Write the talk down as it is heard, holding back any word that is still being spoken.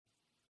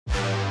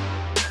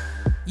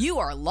You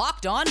are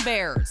Locked On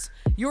Bears,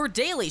 your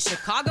daily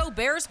Chicago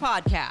Bears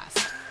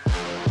podcast.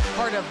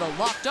 Part of the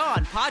Locked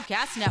On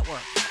Podcast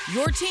Network,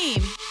 your team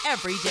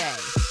every day.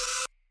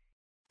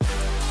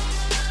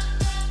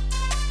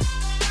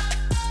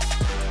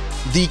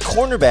 The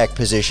cornerback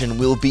position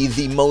will be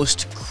the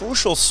most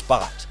crucial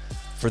spot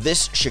for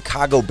this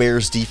Chicago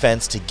Bears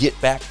defense to get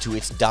back to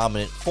its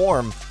dominant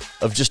form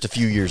of just a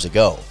few years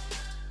ago.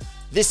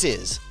 This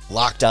is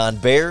Locked On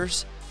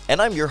Bears,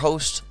 and I'm your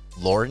host,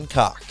 Lauren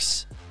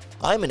Cox.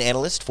 I'm an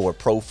analyst for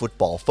Pro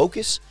Football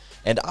Focus,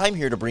 and I'm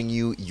here to bring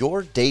you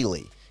your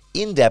daily,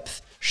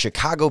 in-depth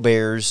Chicago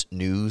Bears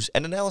news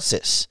and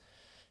analysis.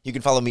 You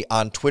can follow me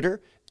on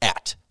Twitter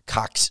at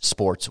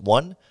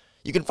CoxSports1.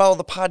 You can follow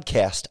the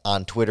podcast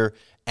on Twitter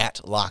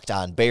at Locked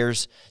On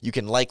Bears. You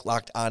can like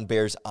Locked On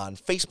Bears on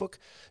Facebook,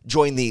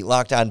 join the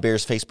Locked On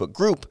Bears Facebook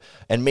group,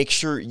 and make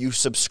sure you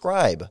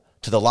subscribe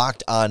to the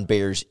Locked On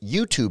Bears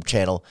YouTube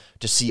channel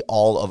to see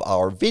all of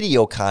our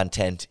video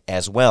content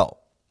as well.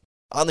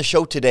 On the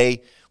show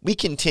today, we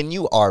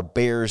continue our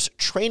Bears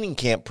training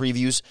camp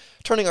previews,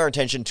 turning our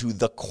attention to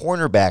the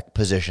cornerback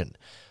position.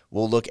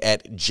 We'll look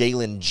at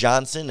Jalen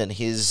Johnson and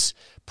his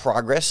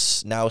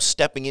progress, now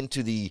stepping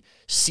into the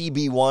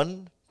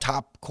CB1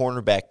 top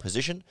cornerback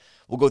position.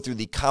 We'll go through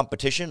the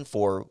competition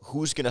for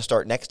who's going to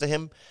start next to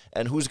him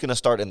and who's going to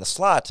start in the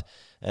slot,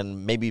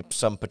 and maybe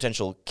some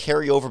potential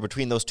carryover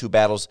between those two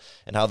battles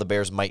and how the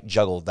Bears might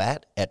juggle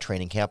that at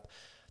training camp.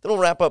 Then we'll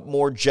wrap up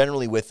more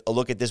generally with a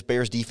look at this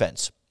Bears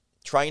defense,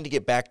 trying to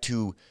get back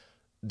to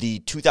the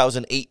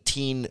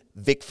 2018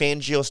 Vic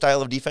Fangio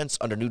style of defense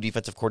under new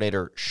defensive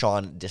coordinator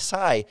Sean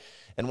Desai,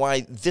 and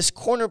why this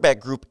cornerback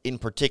group in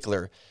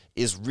particular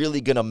is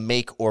really going to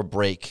make or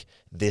break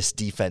this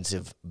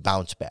defensive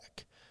bounce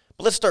back.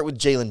 But let's start with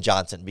Jalen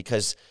Johnson,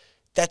 because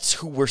that's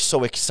who we're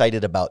so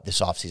excited about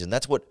this offseason.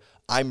 That's what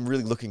I'm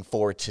really looking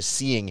forward to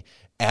seeing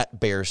at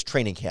Bears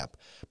training camp.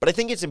 But I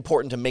think it's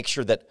important to make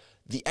sure that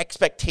the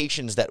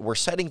expectations that we're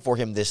setting for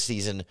him this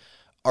season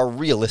are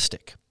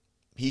realistic.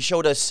 He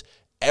showed us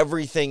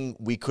everything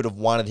we could have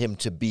wanted him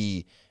to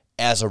be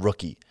as a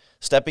rookie.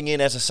 Stepping in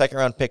as a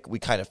second-round pick, we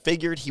kind of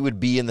figured he would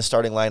be in the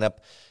starting lineup,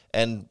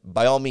 and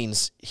by all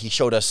means, he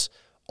showed us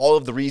all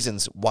of the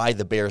reasons why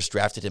the Bears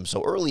drafted him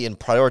so early and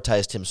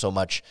prioritized him so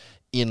much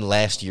in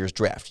last year's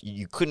draft.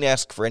 You couldn't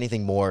ask for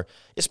anything more,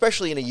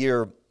 especially in a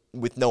year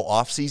with no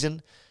offseason,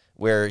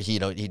 where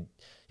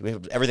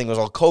everything was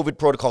all COVID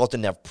protocols,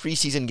 didn't have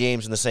preseason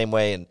games in the same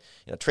way, and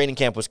training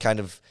camp was kind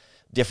of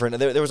different.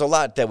 There was a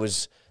lot that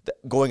was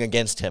going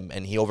against him,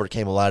 and he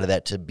overcame a lot of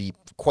that to be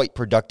quite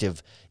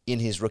productive in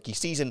his rookie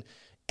season,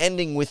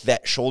 ending with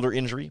that shoulder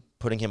injury,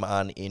 putting him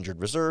on injured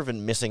reserve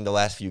and missing the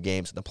last few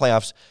games in the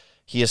playoffs.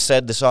 He has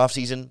said this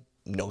offseason,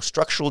 no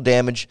structural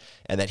damage,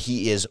 and that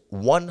he is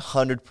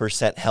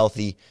 100%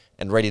 healthy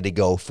and ready to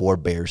go for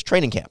Bears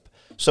training camp.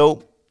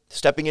 So,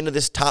 stepping into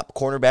this top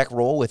cornerback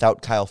role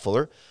without Kyle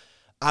Fuller,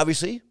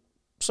 obviously,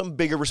 some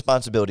bigger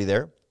responsibility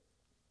there,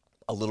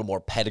 a little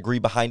more pedigree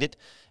behind it,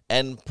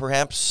 and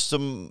perhaps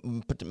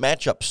some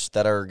matchups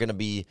that are going to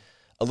be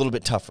a little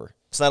bit tougher.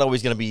 It's not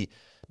always going to be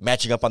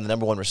matching up on the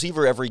number one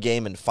receiver every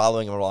game and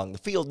following him along the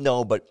field,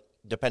 no, but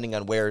depending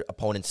on where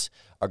opponents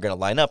are going to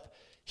line up,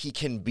 he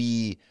can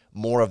be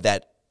more of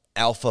that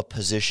alpha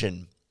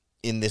position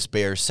in this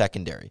Bears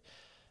secondary.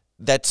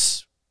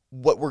 That's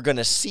what we're going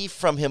to see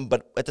from him,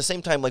 but at the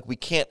same time, we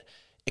can't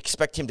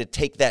expect him to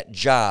take that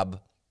job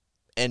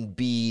and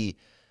be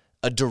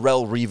a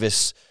Darrelle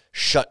Revis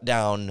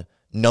shutdown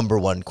number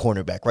one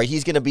cornerback, right?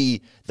 He's going to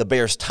be the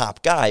Bears'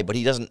 top guy, but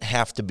he doesn't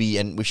have to be,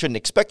 and we shouldn't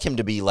expect him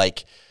to be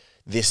like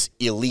this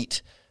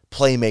elite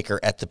playmaker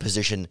at the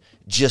position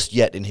just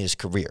yet in his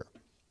career.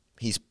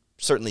 He's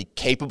certainly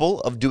capable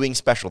of doing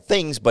special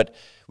things, but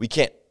we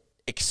can't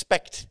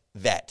expect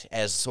that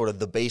as sort of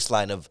the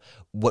baseline of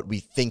what we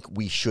think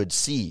we should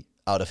see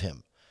out of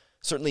him.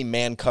 Certainly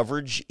man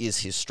coverage is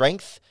his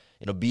strength.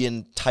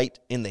 Being tight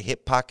in the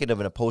hip pocket of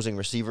an opposing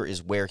receiver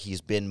is where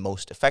he's been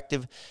most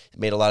effective. He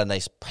made a lot of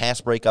nice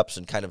pass breakups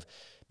and kind of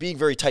being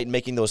very tight and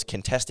making those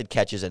contested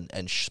catches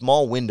and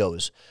small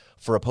windows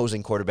for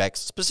opposing quarterbacks,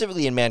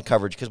 specifically in man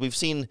coverage, because we've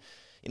seen,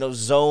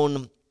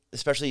 zone,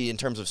 especially in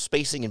terms of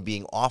spacing and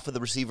being off of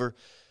the receiver,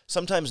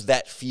 sometimes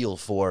that feel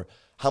for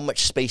how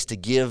much space to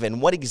give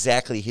and what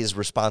exactly his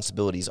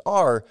responsibilities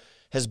are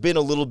has been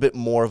a little bit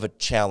more of a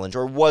challenge,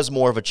 or was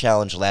more of a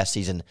challenge last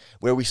season,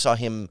 where we saw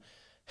him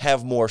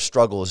have more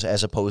struggles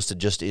as opposed to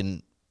just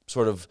in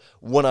sort of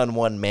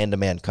one-on-one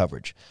man-to-man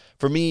coverage.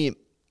 For me,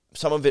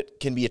 some of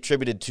it can be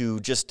attributed to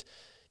just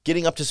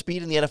getting up to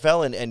speed in the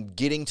NFL and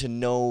getting to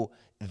know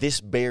this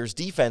Bears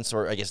defense,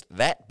 or I guess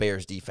that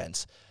Bears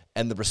defense,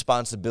 and the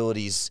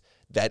responsibilities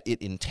that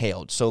it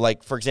entailed. So,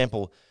 for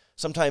example,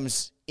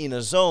 sometimes in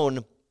a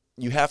zone,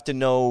 you have to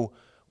know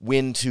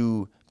when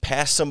to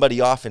pass somebody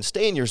off and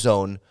stay in your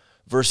zone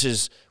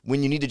versus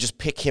when you need to just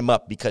pick him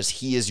up because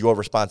he is your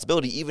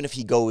responsibility, even if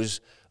he goes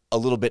a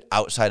little bit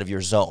outside of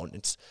your zone.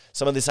 It's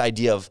some of this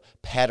idea of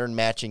pattern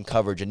matching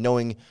coverage and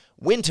knowing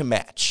when to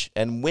match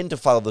and when to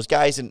follow those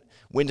guys and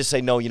when to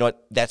say, no, you know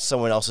what, that's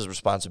someone else's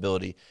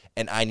responsibility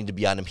and I need to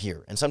be on him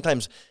here. And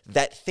sometimes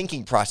that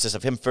thinking process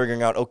of him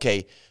figuring out,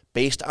 okay,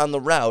 based on the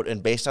route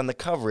and based on the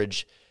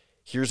coverage,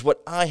 here's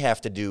what I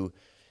have to do.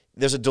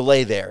 There's a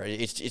delay there.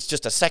 It's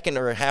just a second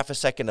or a half a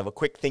second of a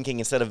quick thinking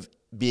instead of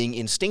being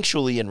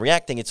instinctually and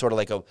reacting. It's sort of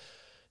like a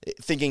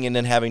thinking and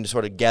then having to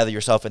sort of gather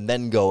yourself and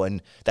then go.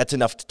 And that's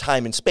enough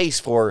time and space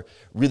for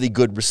really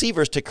good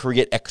receivers to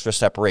create extra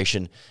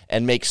separation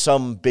and make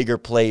some bigger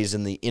plays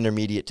in the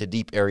intermediate to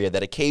deep area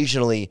that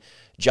occasionally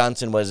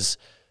Johnson was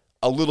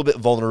a little bit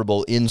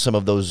vulnerable in some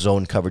of those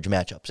zone coverage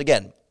matchups.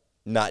 Again,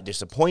 not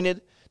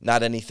disappointed,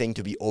 not anything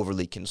to be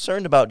overly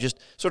concerned about, just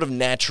sort of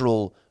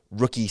natural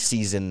rookie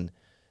season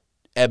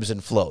ebbs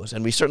and flows.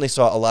 And we certainly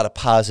saw a lot of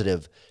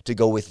positive to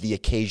go with the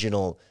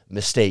occasional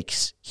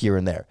mistakes here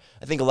and there.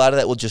 I think a lot of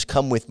that will just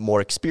come with more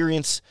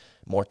experience,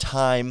 more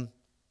time,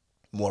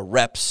 more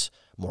reps,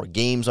 more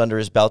games under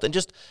his belt, and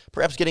just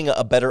perhaps getting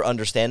a better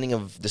understanding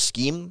of the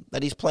scheme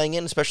that he's playing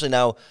in, especially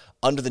now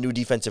under the new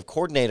defensive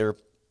coordinator.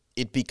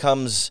 It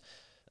becomes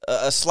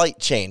a slight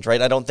change,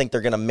 right? I don't think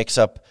they're going to mix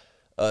up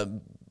a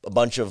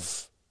bunch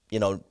of,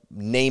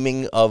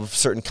 naming of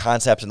certain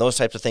concepts and those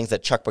types of things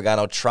that Chuck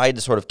Pagano tried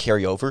to sort of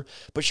carry over.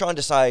 But Sean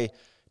Desai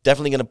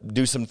definitely going to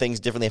do some things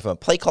differently from a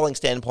play calling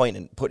standpoint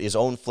and put his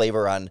own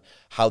flavor on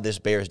how this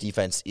Bears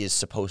defense is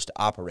supposed to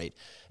operate.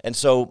 And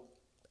so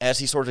as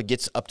he sort of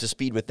gets up to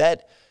speed with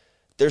that,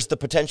 there's the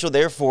potential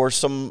there for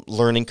some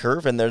learning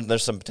curve, and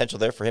there's some potential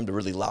there for him to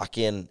really lock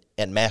in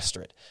and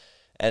master it.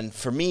 And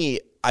for me,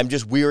 I'm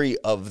just weary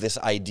of this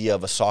idea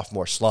of a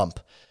sophomore slump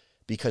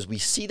because we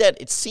see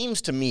that, it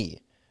seems to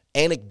me,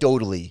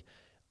 anecdotally,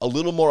 a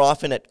little more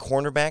often at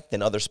cornerback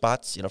than other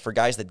spots. For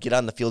guys that get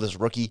on the field as a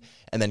rookie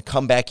and then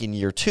come back in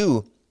year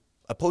two,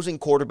 opposing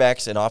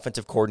quarterbacks and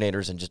offensive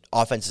coordinators and just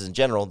offenses in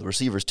general, the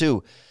receivers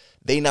too,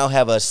 they now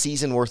have a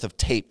season worth of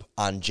tape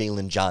on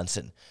Jalen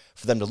Johnson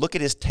for them to look at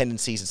his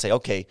tendencies and say,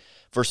 okay,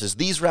 versus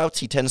these routes,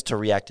 he tends to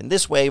react in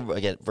this way.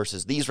 Again,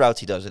 versus these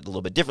routes, he does it a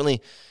little bit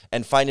differently,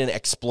 and find and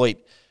exploit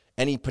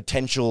any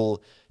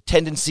potential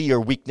tendency or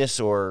weakness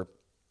or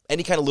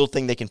any kind of little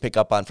thing they can pick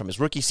up on from his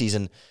rookie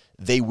season,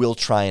 they will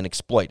try and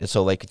exploit. And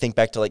so, think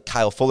back to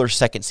Kyle Fuller's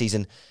second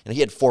season, and he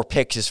had 4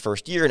 picks his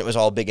first year, and it was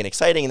all big and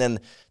exciting. And then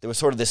there was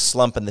sort of this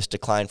slump and this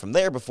decline from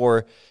there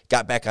before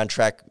got back on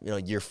track,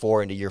 year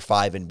 4 into year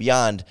 5 and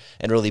beyond,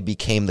 and really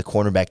became the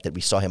cornerback that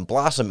we saw him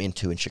blossom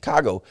into in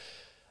Chicago.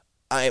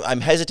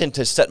 I'm hesitant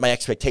to set my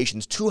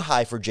expectations too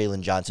high for Jalen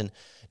Johnson,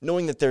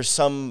 knowing that there's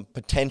some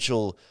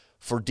potential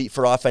for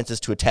offenses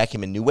to attack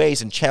him in new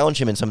ways and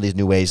challenge him in some of these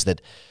new ways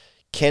that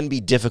can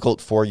be difficult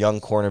for young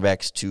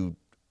cornerbacks to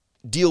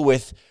deal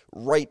with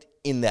right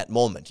in that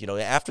moment.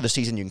 After the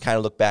season, you can kind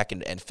of look back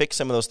and fix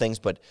some of those things,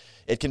 but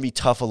it can be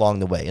tough along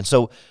the way. And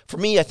so for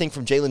me, I think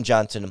from Jalen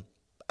Johnson,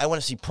 I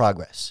want to see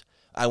progress.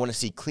 I want to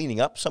see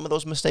cleaning up some of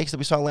those mistakes that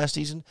we saw last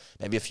season,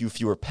 maybe a few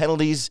fewer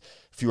penalties,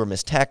 fewer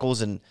missed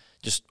tackles, and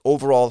just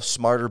overall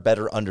smarter,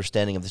 better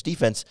understanding of this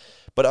defense,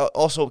 but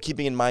also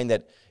keeping in mind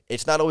that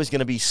it's not always going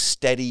to be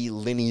steady,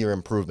 linear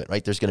improvement,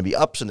 right? There's going to be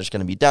ups and there's going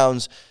to be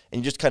downs, and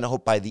you just kind of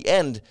hope by the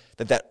end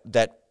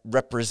that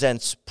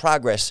represents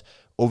progress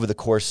over the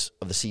course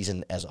of the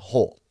season as a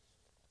whole.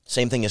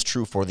 Same thing is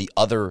true for the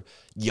other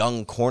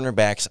young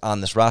cornerbacks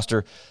on this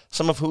roster,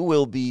 some of who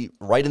will be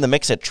right in the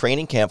mix at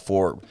training camp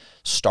for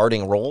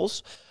starting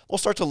roles. We'll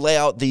start to lay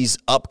out these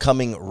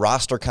upcoming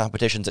roster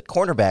competitions at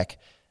cornerback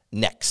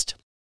next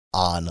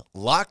on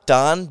Locked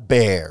On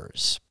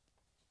Bears.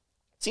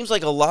 Seems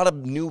like a lot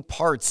of new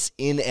parts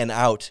in and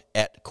out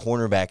at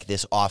cornerback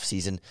this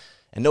offseason,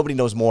 and nobody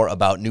knows more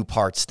about new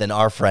parts than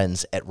our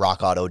friends at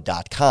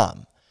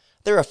rockauto.com.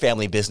 They're a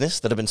family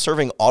business that have been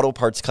serving auto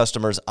parts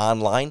customers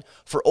online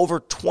for over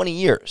 20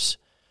 years.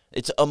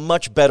 It's a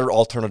much better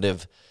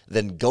alternative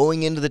than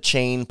going into the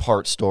chain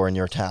parts store in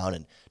your town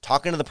and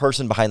talking to the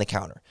person behind the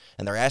counter.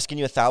 And they're asking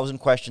you 1,000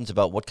 questions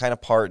about what kind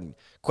of part and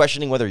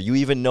questioning whether you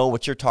even know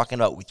what you're talking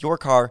about with your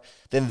car.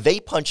 Then they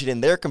punch it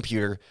in their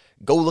computer,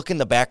 go look in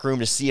the back room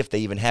to see if they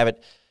even have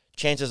it.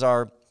 Chances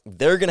are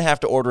they're going to have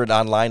to order it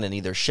online and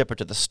either ship it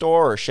to the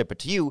store or ship it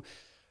to you.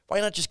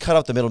 Why not just cut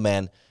out the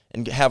middleman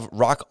and have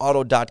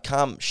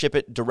rockauto.com ship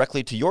it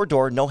directly to your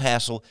door, no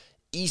hassle,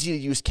 easy to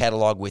use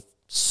catalog with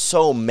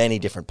so many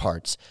different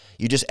parts.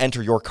 You just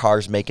enter your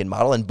car's make and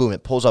model, and boom,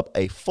 it pulls up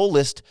a full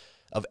list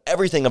of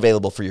everything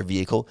available for your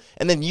vehicle,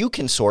 and then you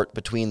can sort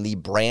between the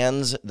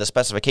brands, the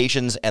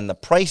specifications, and the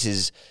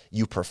prices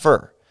you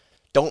prefer.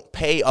 Don't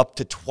pay up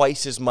to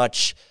twice as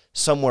much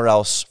somewhere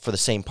else for the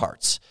same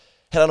parts.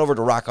 Head on over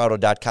to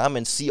rockauto.com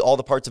and see all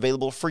the parts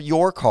available for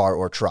your car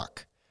or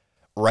truck.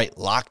 Right,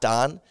 Locked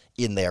On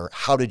in their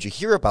How Did You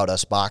Hear About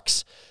Us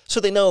box so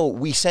they know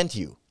we sent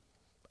you.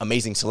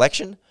 Amazing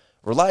selection,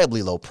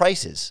 reliably low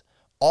prices,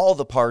 all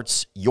the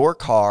parts your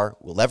car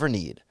will ever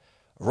need.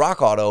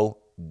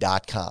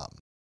 rockauto.com.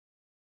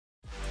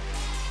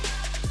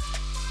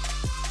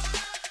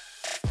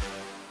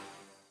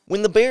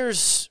 When the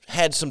Bears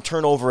had some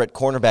turnover at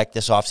cornerback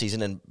this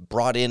offseason and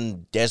brought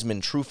in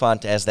Desmond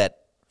Trufant as that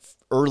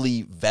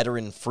early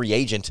veteran free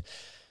agent,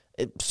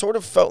 it sort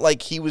of felt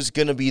like he was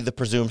going to be the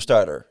presumed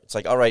starter. It's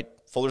like, all right,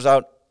 Fuller's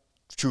out,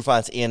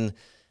 Trufant's in.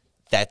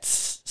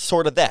 That's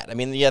sort of that. I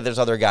mean, yeah, there's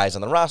other guys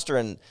on the roster,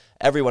 and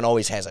everyone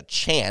always has a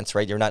chance,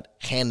 right? You're not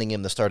handing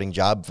him the starting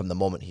job from the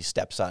moment he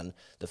steps on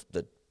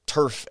the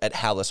turf at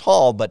Hallis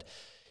Hall, but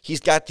he's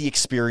got the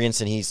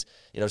experience, and he's,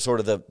 sort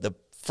of the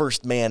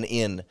first man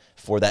in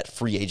for that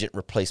free agent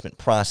replacement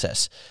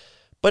process.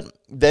 But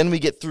then we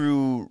get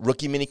through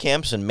rookie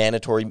minicamps and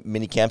mandatory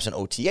minicamps and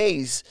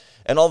OTAs,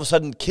 and all of a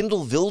sudden,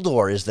 Kindle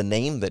Vildor is the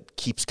name that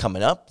keeps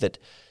coming up, that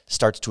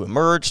starts to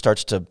emerge,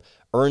 starts to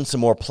earn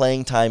some more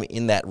playing time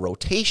in that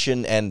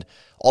rotation, and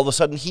all of a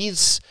sudden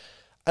he's,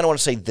 I don't want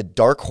to say the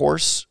dark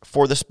horse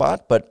for the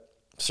spot, but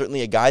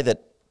certainly a guy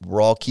that we're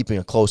all keeping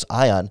a close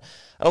eye on.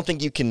 I don't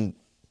think you can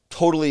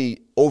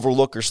totally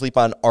overlook or sleep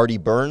on Artie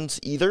Burns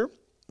either.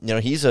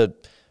 He's a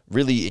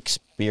really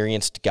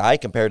experienced guy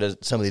compared to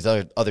some of these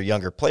other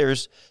younger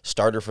players.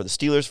 Starter for the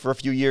Steelers for a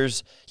few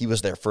years. He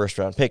was their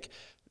first-round pick.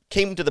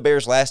 Came to the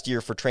Bears last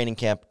year for training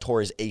camp, tore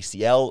his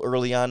ACL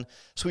early on,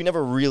 so we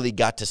never really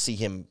got to see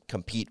him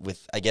compete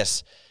with, I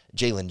guess,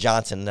 Jalen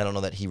Johnson. I don't know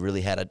that he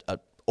really had an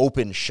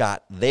open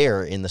shot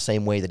there in the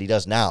same way that he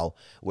does now,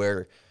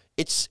 where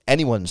it's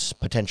anyone's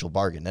potential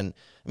bargain. And,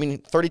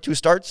 32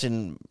 starts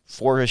in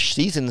 4-ish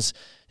seasons,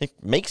 it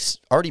makes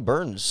Artie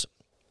Burns,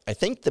 I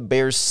think, the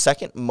Bears'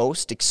 second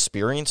most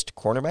experienced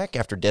cornerback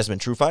after Desmond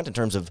Trufant in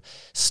terms of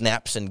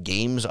snaps and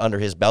games under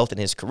his belt in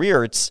his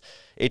career.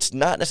 It's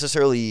not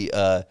necessarily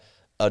a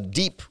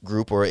deep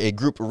group or a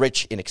group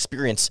rich in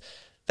experience.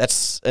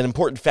 That's an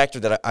important factor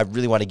that I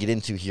really want to get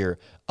into here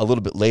a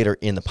little bit later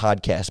in the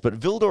podcast. But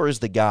Vildor is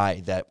the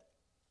guy that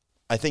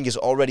I think is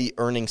already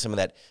earning some of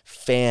that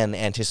fan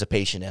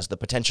anticipation as the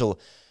potential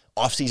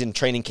offseason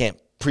training camp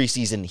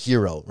preseason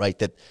hero, right?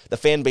 That the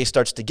fan base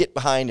starts to get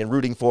behind and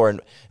rooting for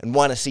and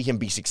want to see him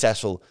be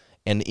successful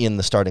and in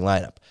the starting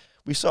lineup.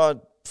 We saw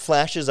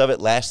flashes of it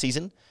last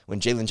season when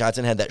Jalen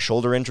Johnson had that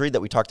shoulder injury that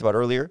we talked about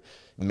earlier.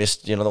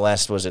 Missed, the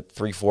last,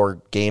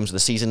 3-4 games of the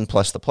season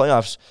plus the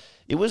playoffs.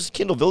 It was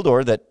Kindle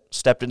Vildor that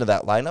stepped into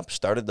that lineup,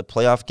 started the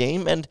playoff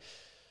game, and,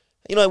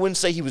 I wouldn't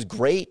say he was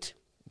great,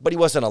 but he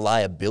wasn't a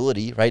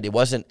liability, right? It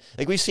wasn't,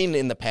 like we've seen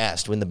in the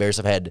past when the Bears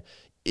have had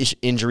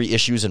injury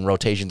issues and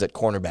rotations at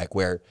cornerback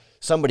where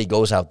somebody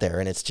goes out there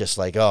and it's just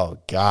like, oh,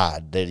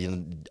 God,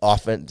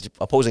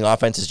 opposing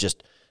offense is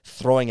just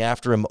throwing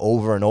after him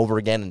over and over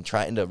again and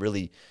trying to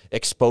really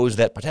expose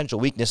that potential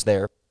weakness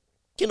there.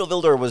 Kindle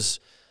Vildor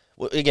was,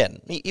 again,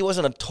 he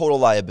wasn't a total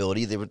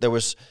liability. There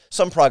was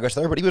some progress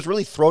there, but he was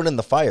really thrown in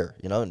the fire,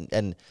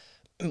 and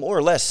more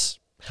or less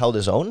held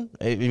his own.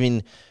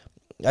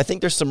 I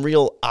think there's some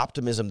real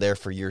optimism there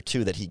for year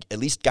two that he at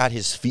least got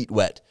his feet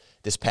wet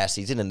this past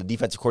season, and the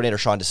defensive coordinator,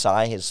 Sean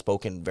Desai, has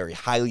spoken very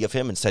highly of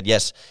him and said,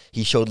 yes,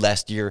 he showed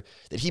last year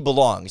that he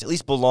at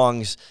least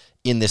belongs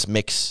in this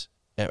mix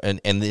and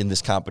in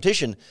this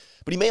competition,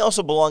 but he may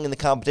also belong in the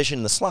competition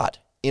in the slot,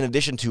 in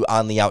addition to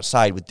on the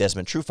outside with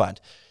Desmond Trufant.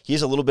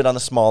 He's a little bit on the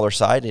smaller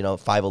side,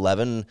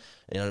 5'11",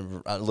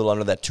 a little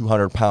under that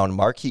 200-pound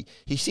mark. He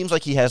seems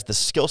like he has the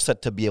skill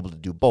set to be able to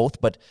do both,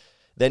 but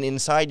then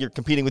inside you're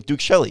competing with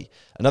Duke Shelley,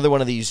 another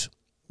one of these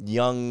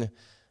young,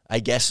 I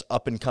guess,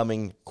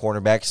 up-and-coming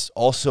cornerbacks.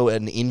 Also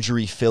an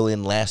injury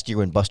fill-in last year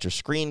when Buster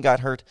Skrine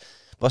got hurt.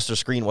 Buster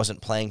Skrine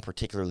wasn't playing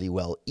particularly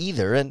well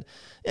either, and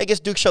I guess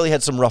Duke Shelley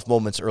had some rough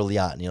moments early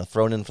on,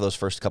 thrown in for those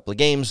first couple of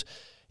games.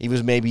 He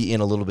was maybe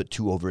in a little bit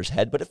too over his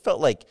head, but it felt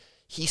like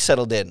he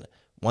settled in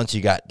once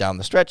you got down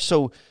the stretch.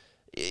 So,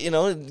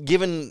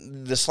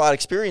 given the slot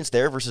experience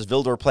there versus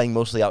Vildor playing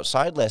mostly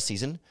outside last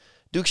season,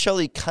 Duke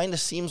Shelley kind of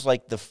seems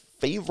like the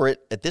favorite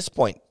at this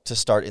point to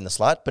start in the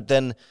slot, but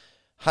then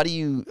how do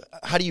you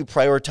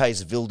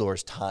prioritize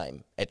Vildor's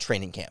time at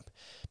training camp?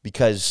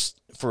 Because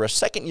for a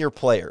second-year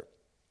player,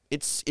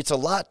 it's a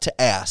lot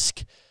to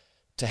ask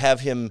to have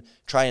him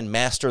try and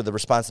master the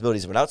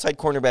responsibilities of an outside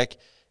cornerback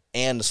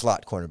and a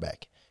slot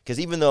cornerback. Because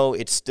even though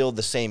it's still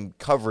the same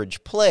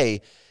coverage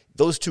play,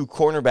 those two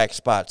cornerback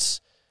spots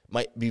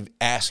might be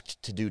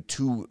asked to do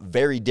two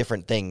very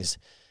different things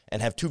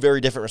and have two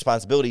very different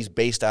responsibilities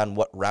based on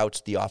what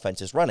routes the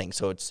offense is running.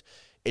 So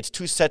it's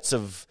two sets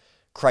of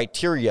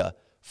criteria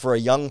for a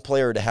young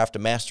player to have to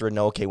master and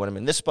know, okay, when I'm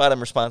in this spot, I'm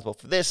responsible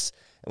for this,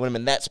 and when I'm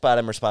in that spot,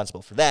 I'm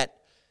responsible for that.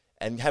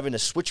 And having to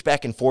switch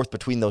back and forth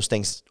between those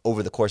things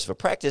over the course of a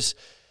practice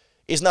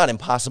is not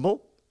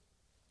impossible,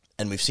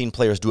 and we've seen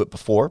players do it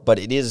before, but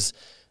it is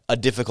a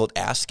difficult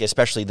ask,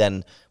 especially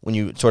then when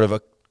you sort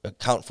of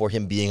account for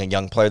him being a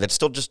young player that's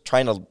still just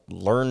trying to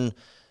learn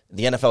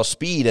the NFL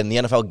speed and the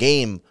NFL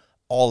game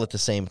all at the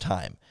same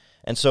time.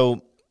 And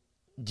so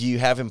do you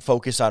have him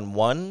focus on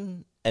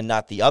one and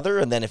not the other,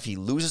 and then if he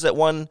loses at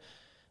one,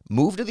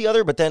 move to the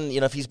other? But then,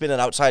 if he's been an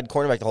outside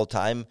cornerback the whole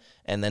time,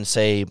 and then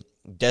say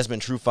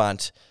Desmond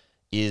Trufant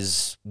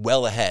is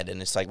well ahead,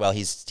 and it's like, well,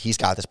 he's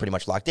got this pretty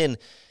much locked in.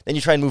 Then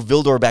you try and move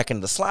Vildor back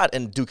into the slot,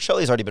 and Duke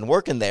Shelley's already been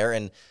working there,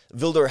 and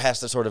Vildor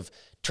has to sort of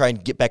try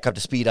and get back up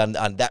to speed on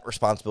that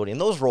responsibility and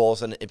those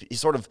roles, and he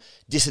sort of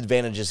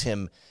disadvantages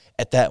him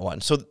at that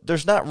one. So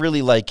there's not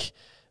really like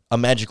a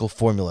magical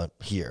formula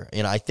here.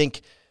 I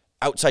think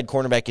outside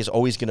cornerback is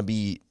always going to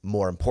be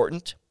more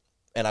important,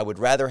 and I would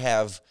rather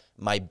have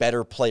my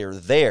better player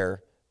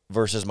there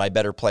versus my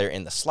better player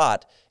in the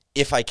slot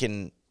if I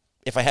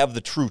have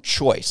the true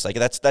choice. Like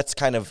that's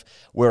kind of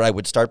where I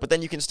would start. But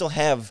then you can still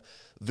have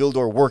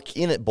Vildor work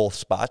in at both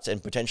spots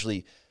and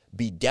potentially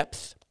be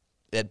depth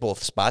at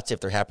both spots if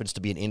there happens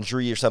to be an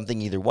injury or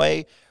something either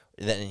way.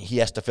 Then he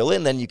has to fill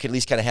in. Then you can at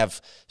least kind of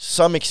have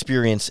some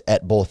experience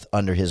at both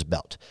under his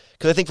belt.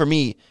 Because I think for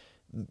me,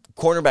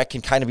 cornerback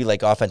can kind of be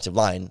like offensive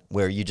line,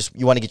 where you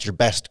want to get your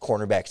best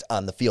cornerbacks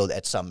on the field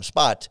at some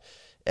spot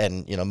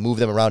and move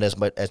them around as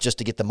much as just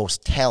to get the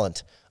most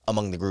talent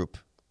among the group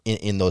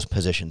in those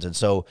positions. And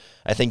so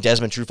I think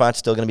Desmond Trufant's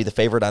still going to be the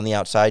favorite on the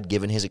outside,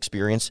 given his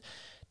experience.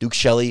 Duke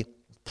Shelley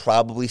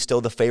probably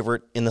still the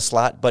favorite in the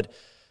slot. But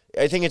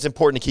I think it's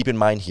important to keep in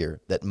mind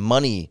here that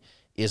money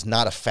is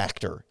not a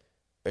factor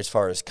as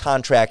far as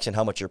contracts and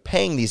how much you're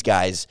paying these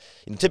guys.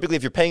 Typically,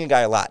 if you're paying a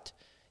guy a lot,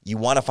 you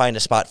want to find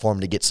a spot for him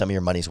to get some of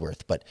your money's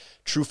worth. But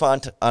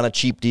Trufant on a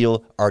cheap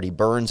deal, Artie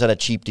Burns on a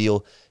cheap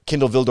deal,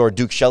 Kindle Vildor,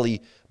 Duke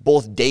Shelley,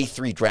 both day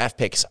 3 draft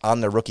picks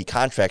on their rookie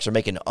contracts are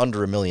making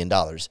under $1 million.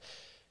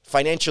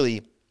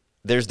 Financially,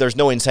 there's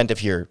no incentive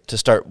here to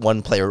start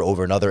one player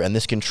over another, and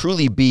this can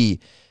truly be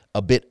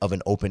a bit of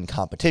an open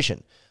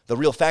competition. The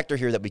real factor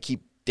here that we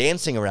keep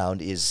dancing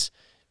around is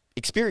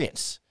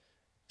experience,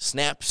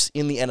 snaps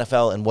in the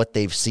NFL and what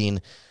they've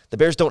seen. The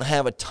Bears don't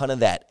have a ton of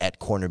that at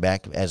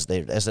cornerback as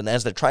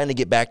they're trying to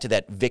get back to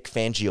that Vic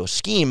Fangio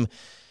scheme.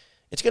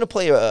 It's going to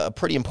play a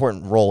pretty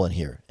important role in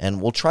here,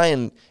 and we'll try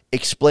and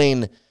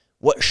explain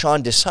what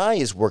Sean Desai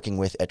is working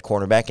with at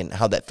cornerback and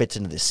how that fits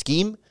into the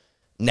scheme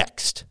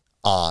next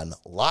on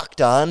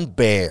Locked On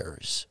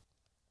Bears.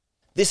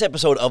 This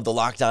episode of the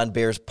Locked On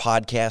Bears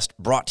podcast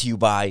brought to you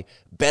by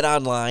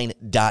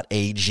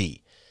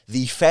betonline.ag,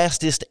 the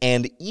fastest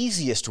and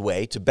easiest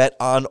way to bet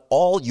on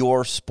all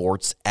your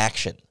sports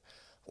action.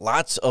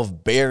 Lots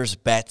of Bears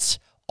bets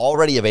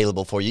already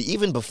available for you.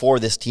 Even before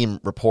this team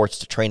reports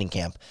to training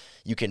camp,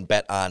 you can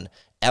bet on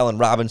Allen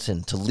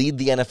Robinson to lead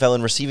the NFL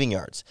in receiving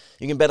yards.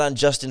 You can bet on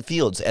Justin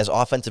Fields as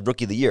Offensive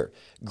Rookie of the Year.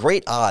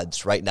 Great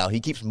odds right now. He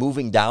keeps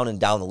moving down and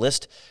down the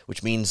list,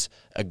 which means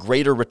a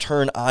greater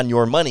return on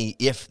your money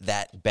if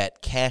that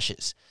bet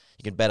cashes.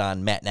 You can bet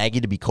on Matt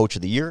Nagy to be Coach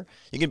of the Year.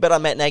 You can bet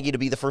on Matt Nagy to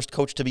be the first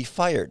coach to be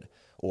fired.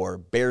 Or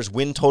Bears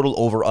win total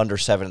over under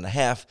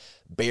 7.5,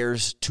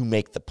 Bears to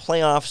make the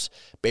playoffs,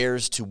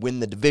 Bears to win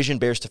the division,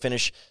 Bears to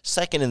finish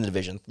second in the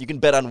division. You can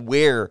bet on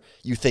where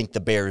you think the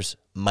Bears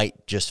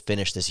might just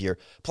finish this year,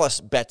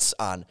 plus bets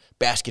on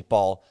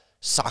basketball,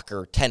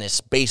 soccer, tennis,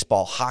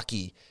 baseball,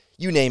 hockey,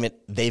 you name it,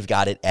 they've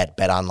got it at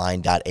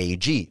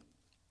betonline.ag.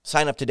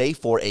 Sign up today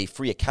for a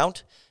free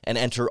account and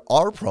enter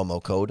our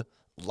promo code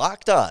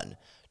LOCKEDON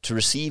to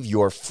receive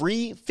your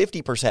free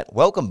 50%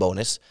 welcome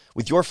bonus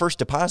with your first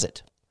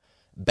deposit.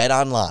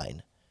 BetOnline,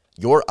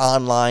 your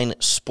online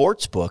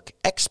sportsbook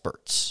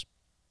experts.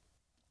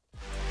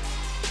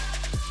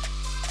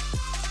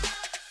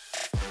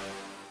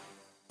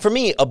 For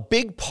me, a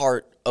big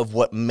part of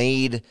what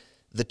made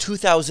the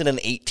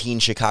 2018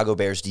 Chicago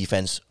Bears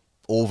defense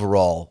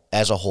overall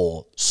as a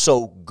whole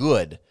so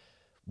good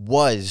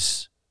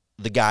was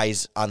the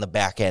guys on the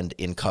back end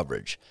in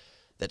coverage.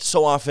 That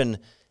so often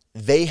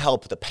they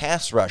help the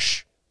pass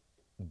rush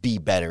be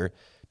better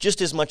just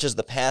as much as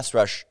the pass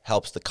rush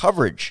helps the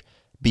coverage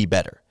be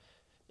better.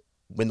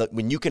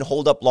 When you can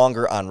hold up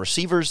longer on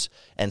receivers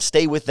and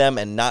stay with them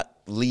and not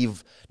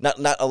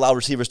allow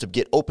receivers to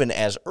get open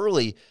as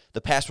early,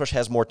 the pass rush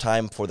has more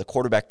time for the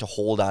quarterback to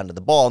hold on to the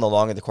ball. And the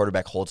longer the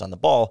quarterback holds on the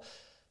ball,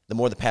 the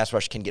more the pass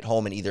rush can get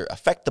home and either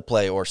affect the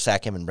play or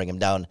sack him and bring him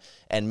down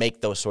and make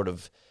those sort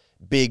of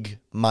big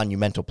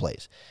monumental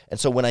plays. And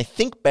so when I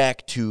think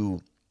back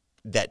to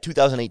that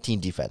 2018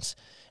 defense,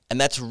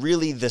 and that's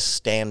really the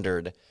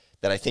standard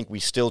that I think we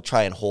still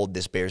try and hold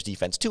this Bears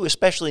defense to,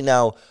 especially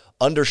now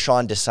under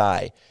Sean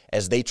Desai,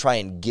 as they try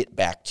and get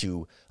back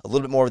to a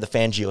little bit more of the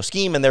Fangio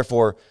scheme and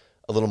therefore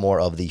a little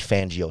more of the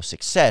Fangio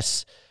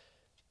success.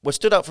 What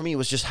stood out for me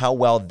was just how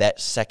well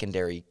that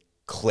secondary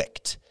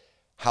clicked,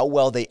 how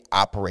well they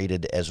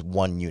operated as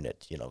one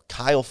unit.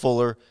 Kyle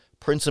Fuller,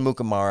 Prince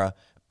Amukamara,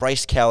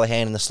 Bryce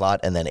Callahan in the slot,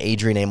 and then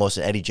Adrian Amos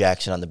and Eddie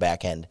Jackson on the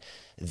back end.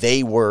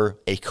 They were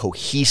a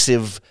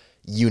cohesive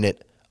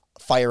unit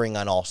firing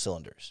on all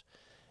cylinders.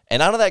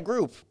 And out of that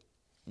group,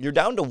 you're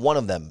down to one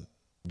of them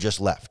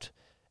just left.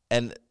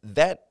 And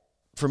that,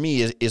 for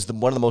me, is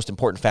one of the most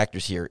important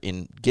factors here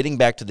in getting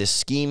back to this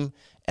scheme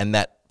and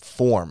that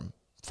form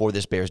for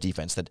this Bears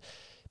defense. That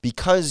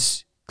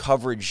because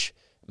coverage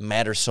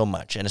matters so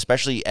much, and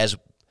especially as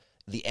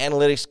the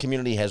analytics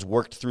community has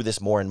worked through this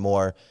more and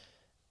more,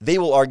 they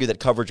will argue that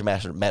coverage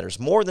matters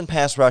more than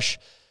pass rush.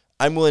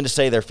 I'm willing to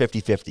say they're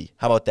 50-50.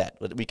 How about that?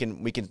 We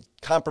can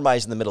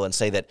compromise in the middle and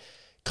say that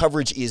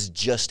coverage is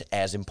just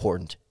as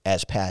important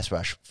as pass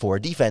rush for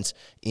a defense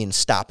in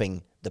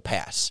stopping the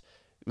pass.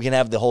 We can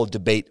have the whole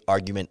debate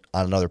argument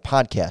on another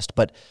podcast,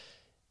 but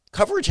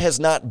coverage has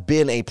not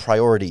been a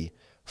priority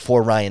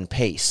for Ryan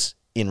Pace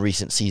in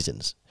recent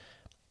seasons.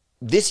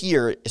 This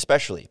year,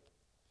 especially,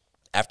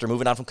 after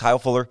moving on from Kyle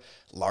Fuller,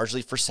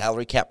 largely for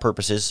salary cap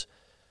purposes,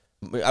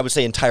 I would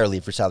say entirely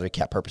for salary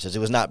cap purposes. It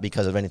was not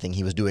because of anything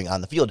he was doing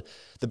on the field.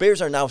 The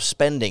Bears are now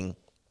spending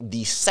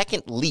the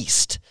second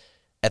least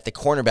at the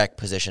cornerback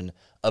position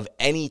of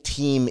any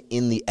team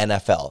in the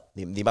NFL.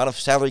 The amount of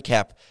salary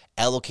cap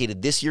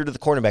allocated this year to the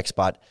cornerback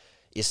spot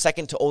is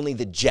second to only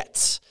the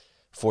Jets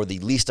for the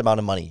least amount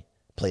of money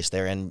placed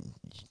there. And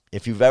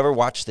if you've ever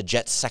watched the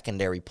Jets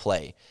secondary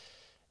play,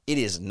 it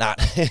is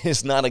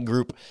not a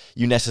group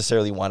you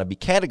necessarily want to be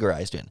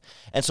categorized in.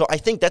 And so I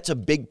think that's a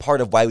big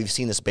part of why we've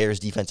seen this Bears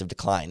defensive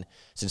decline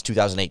since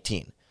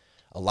 2018.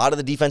 A lot of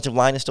the defensive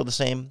line is still the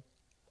same.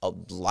 A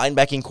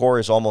linebacking core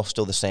is almost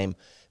still the same.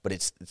 But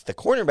it's the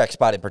cornerback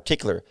spot in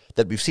particular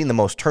that we've seen the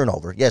most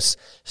turnover. Yes,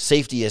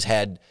 safety has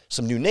had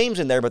some new names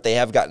in there, but they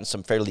have gotten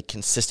some fairly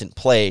consistent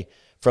play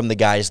from the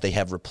guys they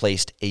have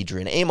replaced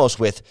Adrian Amos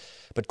with.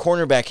 But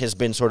cornerback has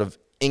been sort of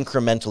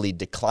incrementally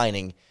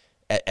declining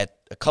at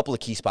a couple of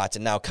key spots,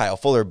 and now Kyle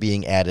Fuller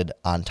being added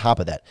on top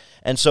of that.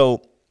 And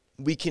so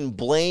we can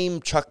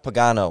blame Chuck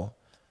Pagano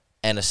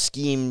and a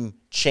scheme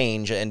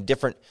change and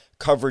different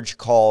coverage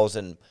calls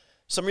and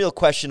some real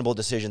questionable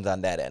decisions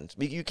on that end.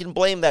 You can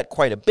blame that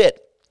quite a bit,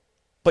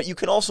 but you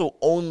can also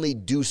only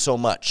do so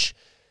much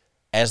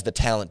as the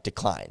talent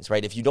declines,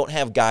 right? If you don't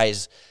have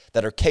guys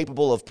that are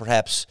capable of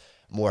perhaps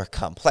more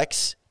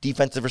complex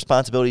defensive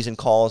responsibilities and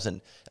calls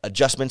and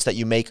adjustments that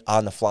you make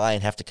on the fly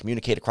and have to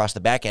communicate across the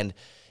back end,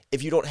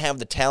 if you don't have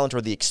the talent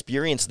or the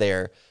experience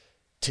there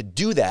to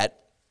do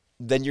that,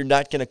 then you're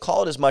not going to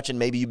call it as much, and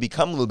maybe you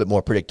become a little bit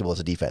more predictable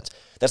as a defense.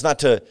 That's not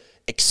to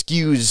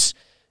excuse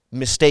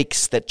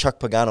mistakes that Chuck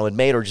Pagano had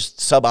made or just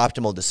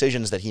suboptimal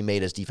decisions that he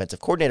made as defensive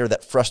coordinator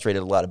that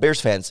frustrated a lot of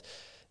Bears fans.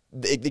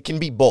 It can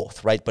be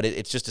both, right? But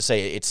it's just to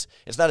say it's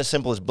not as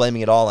simple as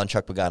blaming it all on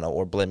Chuck Pagano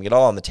or blaming it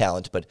all on the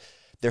talent, but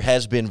there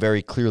has been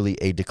very clearly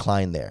a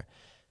decline there.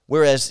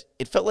 Whereas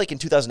it felt like in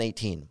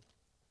 2018,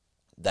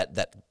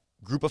 that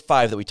group of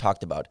five that we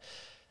talked about,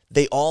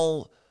 they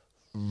all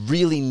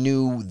really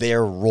knew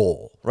their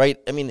role, right?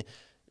 I mean,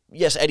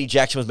 yes, Eddie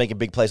Jackson was making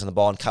big plays on the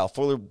ball, and Kyle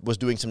Fuller was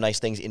doing some nice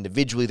things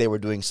individually. They were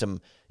doing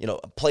some,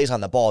 plays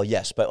on the ball,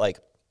 yes, but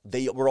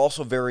they were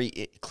also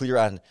very clear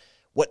on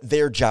what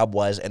their job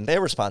was and their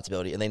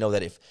responsibility, and they know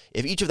that if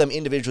each of them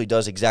individually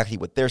does exactly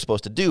what they're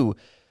supposed to do,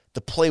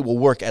 the play will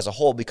work as a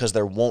whole because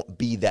there won't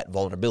be that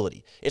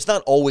vulnerability. It's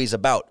not always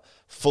about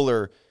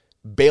Fuller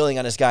bailing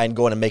on his guy and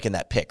going and making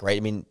that pick, right? I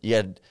mean, you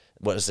had,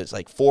 4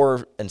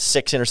 and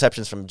 6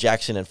 interceptions from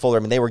Jackson and Fuller.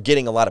 I mean, they were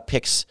getting a lot of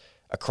picks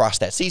across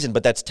that season,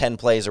 but that's 10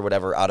 plays or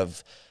whatever out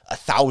of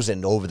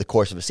 1,000 over the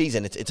course of a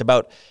season. It's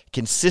about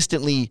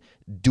consistently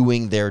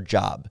doing their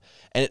job.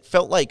 And it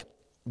felt like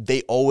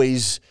they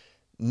always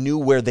knew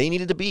where they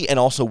needed to be and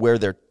also where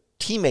their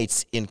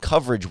teammates in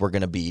coverage were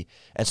going to be,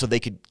 and so they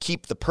could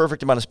keep the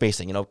perfect amount of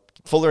spacing.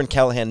 Fuller and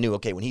Callahan knew,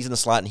 okay, when he's in the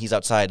slot and he's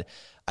outside,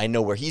 I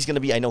know where he's going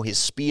to be. I know his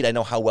speed. I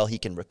know how well he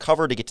can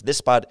recover to get to this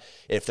spot.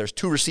 If there's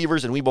two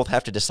receivers and we both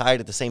have to decide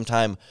at the same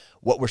time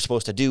what we're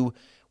supposed to do,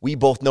 we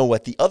both know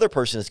what the other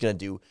person is going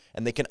to do,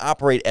 and they can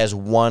operate as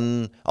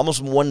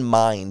almost one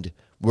mind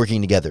working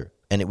together.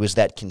 And it was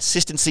that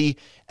consistency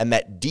and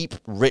that deep,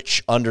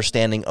 rich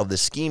understanding of the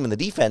scheme and the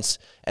defense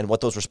and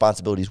what those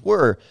responsibilities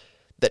were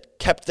that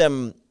kept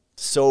them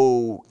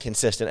so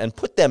consistent and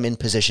put them in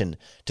position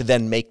to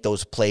then make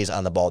those plays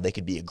on the ball. They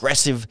could be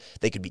aggressive,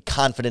 they could be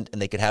confident,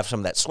 and they could have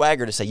some of that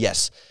swagger to say,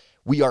 yes,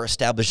 we are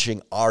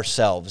establishing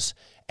ourselves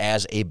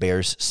as a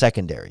Bears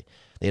secondary.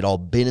 They had all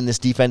been in this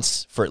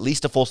defense for at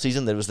least a full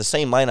season. There was the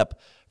same lineup.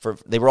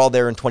 They were all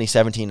there in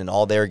 2017 and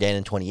all there again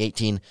in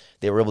 2018.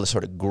 They were able to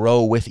sort of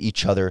grow with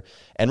each other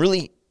and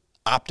really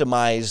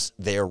optimize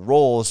their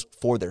roles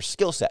for their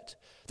skill set.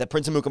 That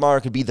Prince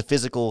Amukamara could be the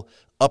physical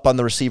up on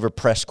the receiver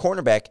press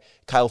cornerback.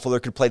 Kyle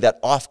Fuller could play that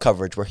off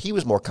coverage where he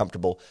was more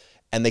comfortable,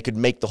 and they could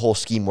make the whole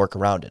scheme work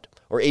around it.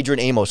 Or Adrian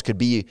Amos could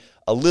be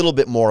a little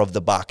bit more of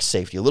the box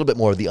safety, a little bit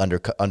more of the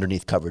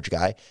underneath coverage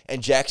guy,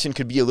 and Jackson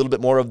could be a little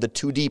bit more of the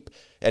two deep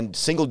and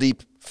single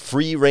deep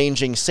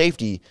free-ranging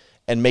safety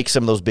and make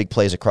some of those big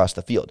plays across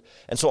the field.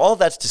 And so all of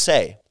that's to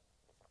say,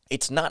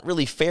 it's not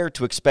really fair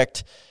to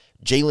expect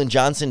Jalen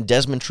Johnson,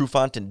 Desmond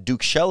Trufant, and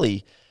Duke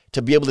Shelley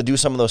to be able to do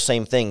some of those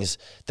same things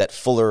that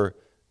Fuller,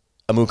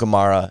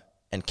 Amukamara,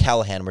 and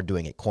Callahan were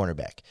doing at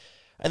cornerback.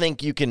 I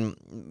think you can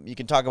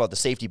talk about the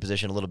safety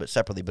position a little bit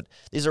separately, but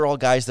these are all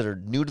guys that are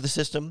new to the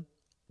system.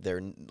 A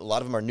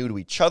lot of them are new to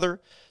each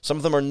other. Some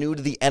of them are new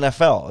to the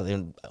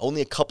NFL.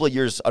 Only a couple of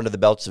years under the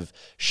belts of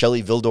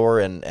Shelley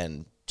Vildor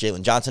and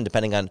Jalen Johnson,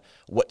 depending on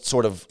what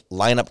sort of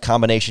lineup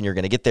combination you're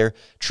going to get there.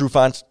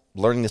 Trufant's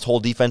learning this whole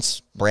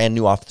defense, brand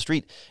new off the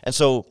street. And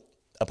so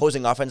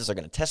opposing offenses are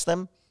going to test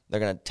them. They're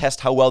going to test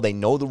how well they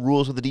know the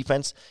rules of the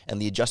defense and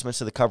the adjustments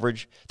to the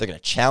coverage. They're going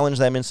to challenge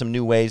them in some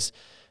new ways.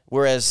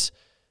 Whereas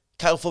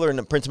Kyle Fuller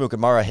and Prince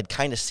Amukamara had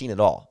kind of seen it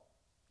all.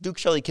 Duke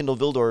Shelley, Kindle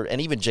Vildor,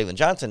 and even Jalen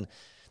Johnson,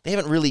 they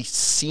haven't really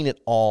seen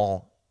it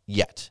all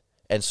yet.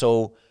 And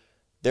so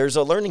there's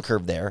a learning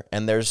curve there,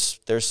 and there's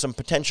some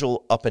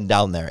potential up and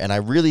down there. And I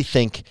really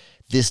think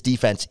this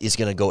defense is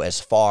going to go as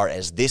far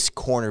as this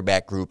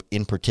cornerback group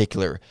in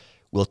particular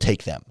will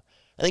take them.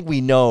 I think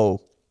we know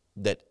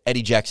that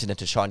Eddie Jackson and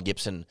Tashawn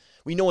Gibson,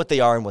 we know what they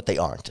are and what they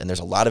aren't. And there's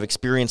a lot of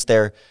experience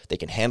there. They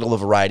can handle a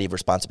variety of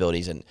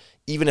responsibilities. And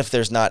even if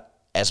there's not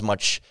as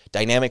much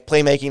dynamic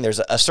playmaking, there's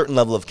a certain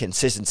level of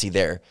consistency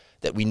there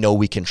that we know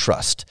we can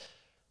trust.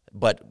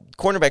 But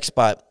cornerback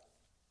spot,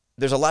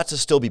 there's a lot to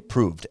still be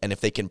proved. And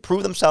if they can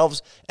prove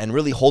themselves and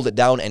really hold it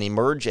down and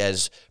emerge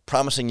as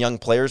promising young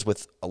players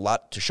with a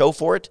lot to show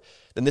for it,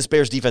 then this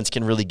Bears defense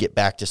can really get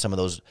back to some of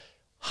those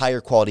higher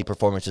quality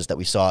performances that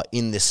we saw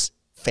in this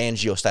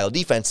Fangio-style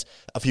defense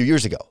a few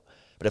years ago.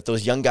 But if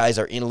those young guys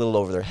are in a little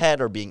over their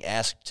head or being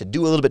asked to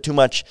do a little bit too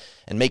much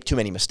and make too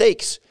many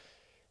mistakes,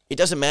 it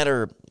doesn't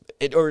matter,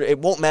 it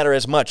won't matter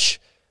as much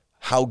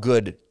how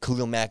good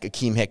Khalil Mack,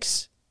 Akeem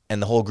Hicks, and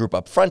the whole group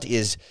up front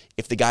is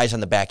if the guys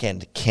on the back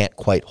end can't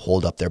quite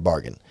hold up their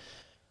bargain.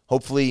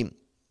 Hopefully,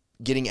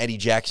 getting Eddie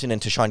Jackson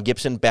and Tashawn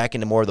Gibson back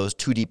into more of those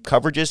two-deep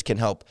coverages can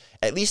help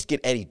at least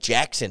get Eddie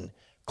Jackson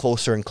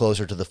closer and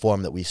closer to the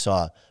form that we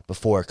saw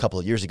before a couple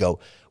of years ago.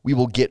 We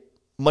will get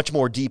much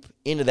more deep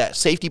into that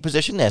safety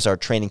position as our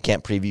training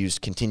camp previews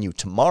continue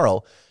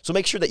tomorrow. So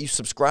make sure that you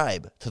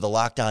subscribe to the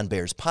Locked On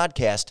Bears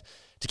podcast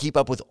to keep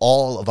up with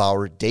all of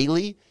our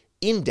daily,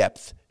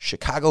 in-depth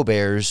Chicago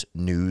Bears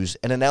news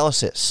and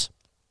analysis.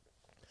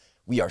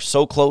 We are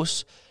so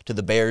close to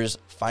the Bears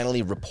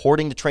finally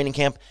reporting to training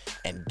camp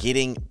and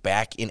getting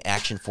back in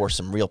action for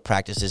some real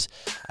practices.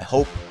 I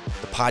hope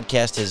the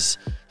podcast has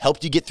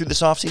helped you get through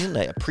this offseason.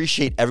 I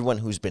appreciate everyone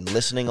who's been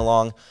listening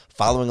along,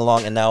 following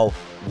along, and now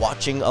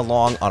watching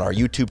along on our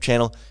YouTube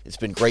channel. It's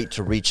been great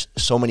to reach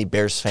so many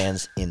Bears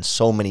fans in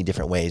so many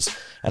different ways.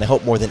 And I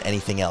hope more than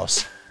anything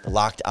else, the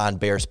Locked On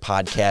Bears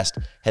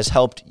podcast has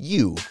helped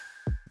you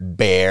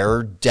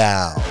bear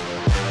down.